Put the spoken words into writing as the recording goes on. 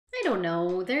don't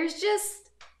know, there's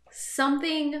just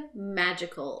something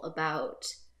magical about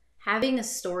having a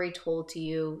story told to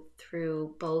you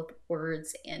through both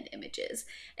words and images.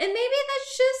 And maybe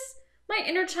that's just my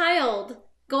inner child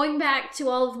going back to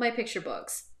all of my picture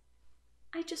books.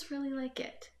 I just really like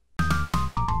it.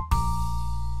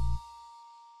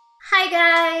 Hi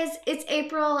guys, it's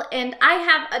April and I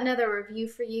have another review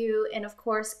for you, and of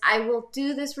course I will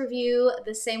do this review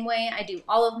the same way I do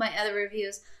all of my other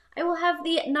reviews. I will have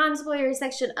the non-spoiler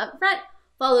section up front,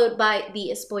 followed by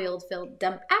the spoiled filled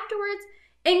dump afterwards,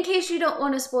 in case you don't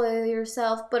want to spoil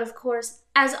yourself. But of course,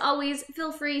 as always,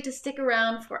 feel free to stick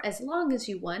around for as long as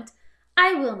you want.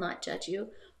 I will not judge you,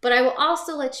 but I will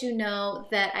also let you know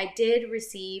that I did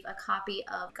receive a copy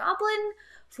of Goblin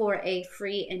for a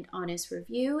free and honest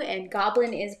review, and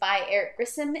Goblin is by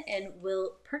Grissom and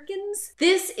Perkins.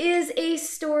 This is a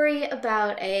story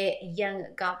about a young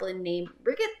goblin named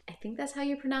Riggit. I think that's how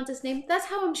you pronounce his name. That's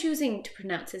how I'm choosing to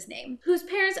pronounce his name. Whose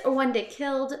parents are one day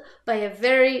killed by a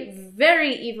very,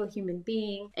 very evil human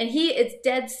being, and he is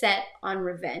dead set on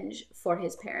revenge for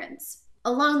his parents.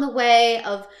 Along the way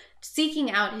of seeking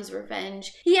out his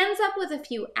revenge, he ends up with a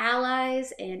few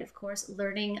allies and, of course,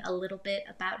 learning a little bit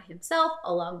about himself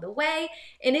along the way.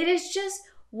 And it is just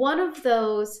one of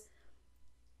those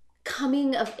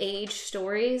coming of age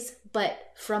stories, but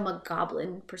from a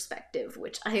goblin perspective,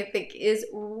 which I think is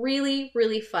really,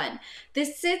 really fun.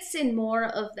 This sits in more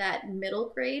of that middle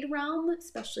grade realm,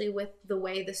 especially with the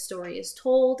way the story is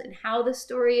told and how the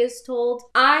story is told.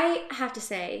 I have to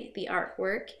say, the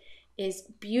artwork is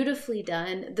beautifully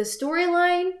done. The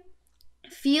storyline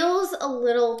feels a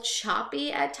little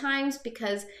choppy at times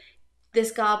because this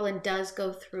goblin does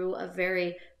go through a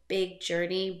very big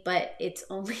journey, but it's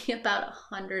only about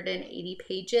 180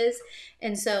 pages.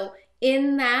 And so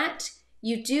in that,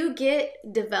 you do get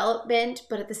development,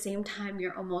 but at the same time,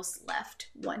 you're almost left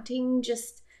wanting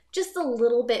just a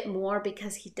little bit more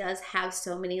because he does have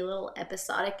so many little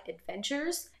episodic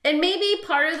adventures. And maybe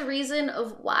part of the reason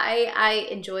of why I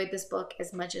enjoyed this book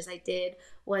as much as I did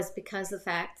was because of the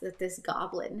fact that this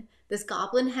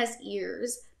goblin has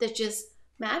ears that just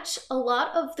match a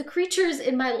lot of the creatures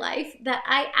in my life that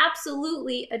I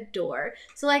absolutely adore.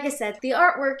 So like I said, the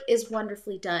artwork is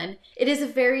wonderfully done. It is a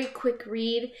very quick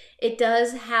read. It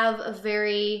does have a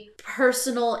very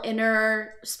personal,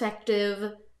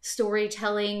 introspective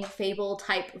storytelling fable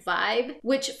type vibe,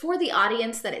 which for the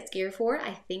audience that it's geared for,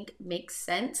 I think makes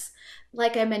sense.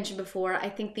 Like I mentioned before, I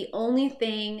think the only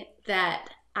thing that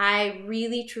I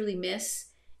really truly miss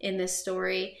in this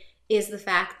story is the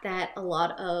fact that a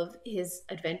lot of his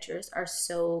adventures are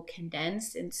so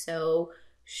condensed and so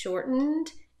shortened,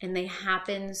 and they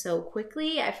happen so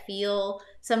quickly. I feel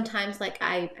sometimes like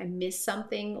I miss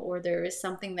something, or there is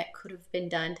something that could have been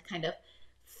done to kind of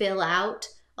fill out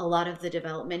a lot of the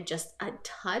development just a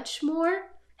touch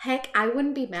more. Heck, I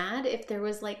wouldn't be mad if there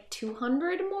was like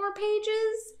 200 more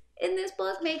pages in this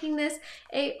book, making this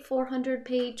a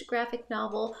 400-page graphic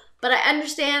novel. But I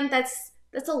understand that's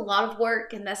a lot of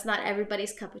work and that's not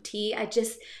everybody's cup of tea.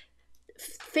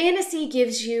 Fantasy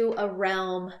gives you a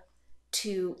realm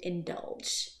to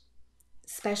indulge,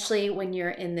 especially when you're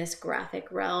in this graphic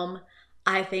realm.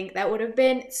 I think that would have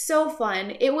been so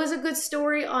fun. It was a good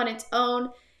story on its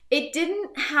own. It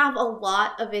didn't have a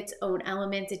lot of its own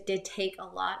elements. It did take a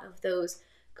lot of those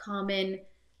common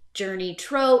journey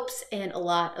tropes and a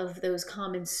lot of those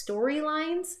common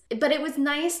storylines, but it was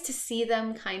nice to see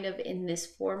them kind of in this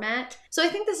format. So I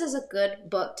think this is a good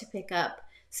book to pick up,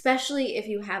 especially if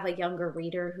you have a younger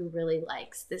reader who really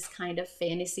likes this kind of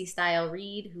fantasy style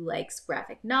read, who likes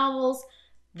graphic novels.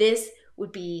 This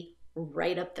would be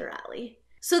right up their alley.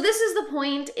 So this is the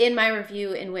point in my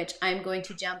review in which I'm going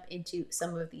to jump into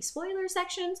some of the spoiler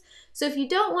sections. So if you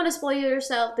don't want to spoil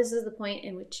yourself, this is the point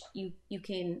in which you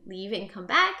can leave and come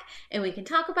back and we can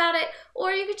talk about it,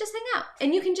 or you could just hang out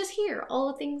and you can just hear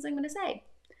all the things I'm going to say.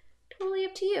 Totally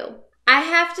up to you. I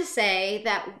have to say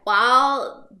that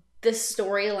while the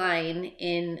storyline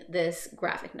in this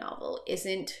graphic novel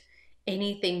isn't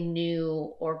anything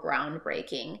new or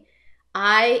groundbreaking,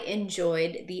 I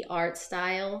enjoyed the art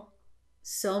style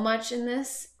so much in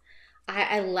this.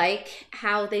 I like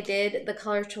how they did the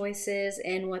color choices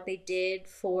and what they did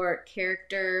for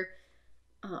character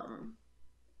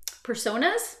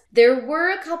personas. There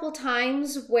were a couple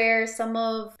times where some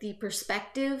of the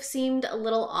perspective seemed a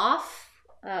little off.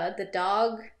 The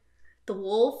dog, the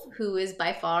wolf, who is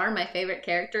by far my favorite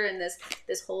character in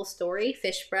this whole story,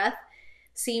 Fish Breath,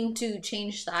 seemed to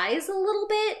change size a little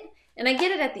bit. And I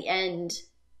get it at the end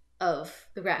of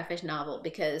the graphic novel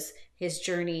because his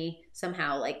journey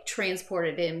somehow like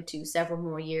transported him to several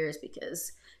more years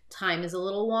because time is a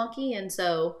little wonky. And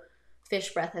so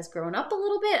Fish Breath has grown up a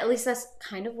little bit. At least that's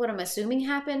kind of what I'm assuming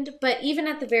happened. But even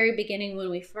at the very beginning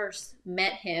when we first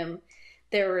met him,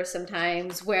 there were some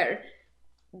times where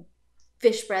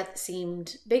Fish Breath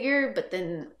seemed bigger, but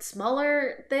then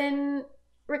smaller than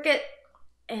Ricket.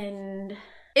 And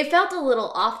it felt a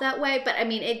little off that way, but I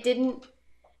mean, it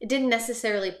didn't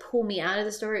necessarily pull me out of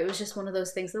the story. It was just one of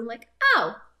those things that I'm like,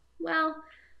 oh, well,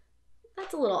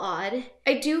 that's a little odd.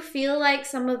 I do feel like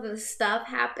some of the stuff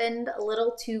happened a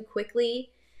little too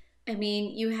quickly. I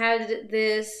mean, you had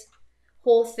this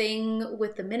whole thing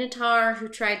with the Minotaur who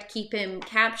tried to keep him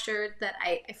captured that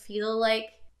I feel like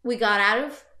we got out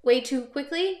of way too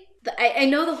quickly. I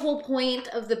know the whole point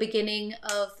of the beginning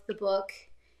of the book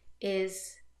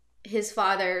is his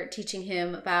father teaching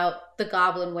him about the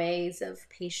goblin ways of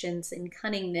patience and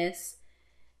cunningness.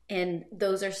 And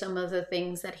those are some of the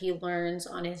things that he learns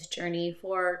on his journey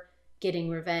for getting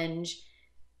revenge.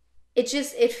 It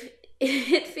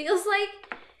feels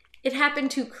like it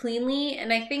happened too cleanly.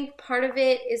 And I think part of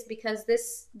it is because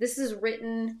this is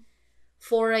written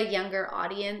for a younger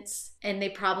audience and they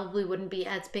probably wouldn't be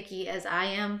as picky as I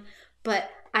am. But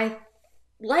I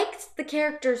liked the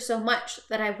characters so much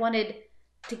that I wanted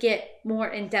to get more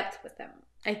in depth with them.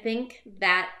 I think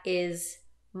that is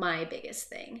my biggest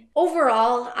thing.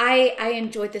 Overall, I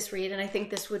enjoyed this read, and I think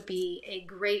this would be a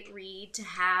great read to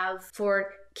have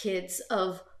for kids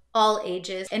of all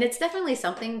ages. And it's definitely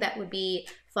something that would be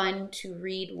fun to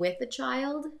read with a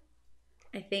child.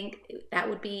 I think that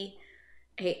would be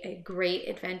a great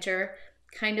adventure,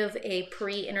 kind of a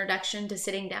pre-introduction to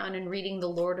sitting down and reading The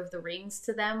Lord of the Rings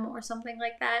to them or something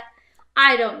like that.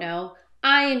 I don't know.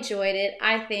 I enjoyed it.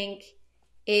 I think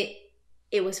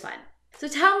it was fun. So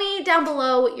tell me down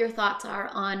below what your thoughts are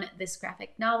on this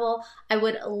graphic novel. I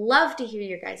would love to hear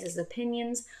your guys'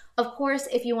 opinions. Of course,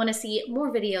 if you want to see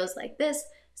more videos like this,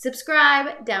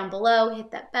 subscribe down below,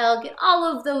 hit that bell, get all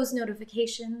of those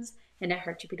notifications, and I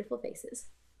heart your beautiful faces.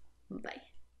 Bye.